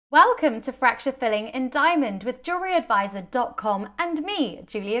Welcome to Fracture Filling in Diamond with JewelleryAdvisor.com and me,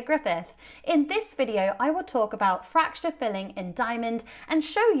 Julia Griffith. In this video, I will talk about fracture filling in diamond and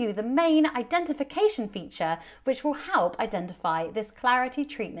show you the main identification feature which will help identify this clarity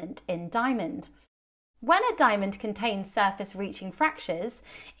treatment in diamond. When a diamond contains surface-reaching fractures,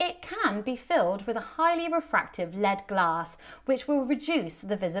 it can be filled with a highly refractive lead glass, which will reduce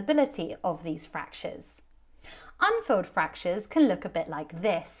the visibility of these fractures. Unfilled fractures can look a bit like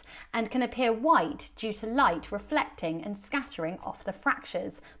this and can appear white due to light reflecting and scattering off the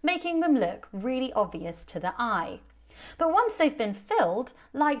fractures, making them look really obvious to the eye. But once they've been filled,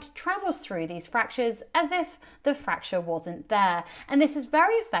 light travels through these fractures as if the fracture wasn't there, and this is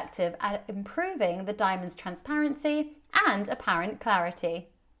very effective at improving the diamond's transparency and apparent clarity.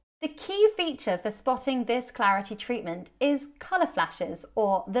 The key feature for spotting this clarity treatment is colour flashes,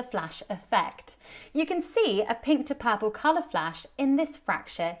 or the flash effect. You can see a pink to purple colour flash in this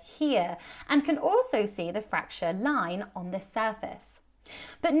fracture here, and can also see the fracture line on this surface.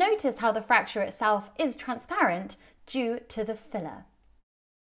 But notice how the fracture itself is transparent due to the filler.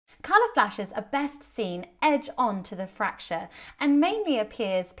 Colour flashes are best seen edge on to the fracture and mainly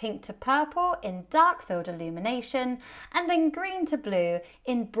appears pink to purple in dark field illumination and then green to blue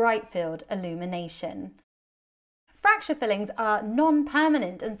in bright field illumination. Fracture fillings are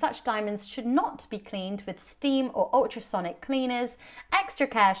non-permanent and such diamonds should not be cleaned with steam or ultrasonic cleaners. Extra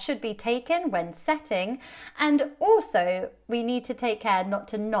care should be taken when setting, and also we need to take care not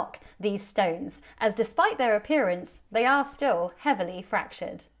to knock these stones, as despite their appearance, they are still heavily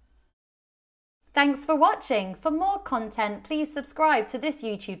fractured. Thanks for watching. For more content, please subscribe to this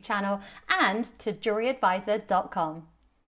YouTube channel and to JewelleryAdvisor.com.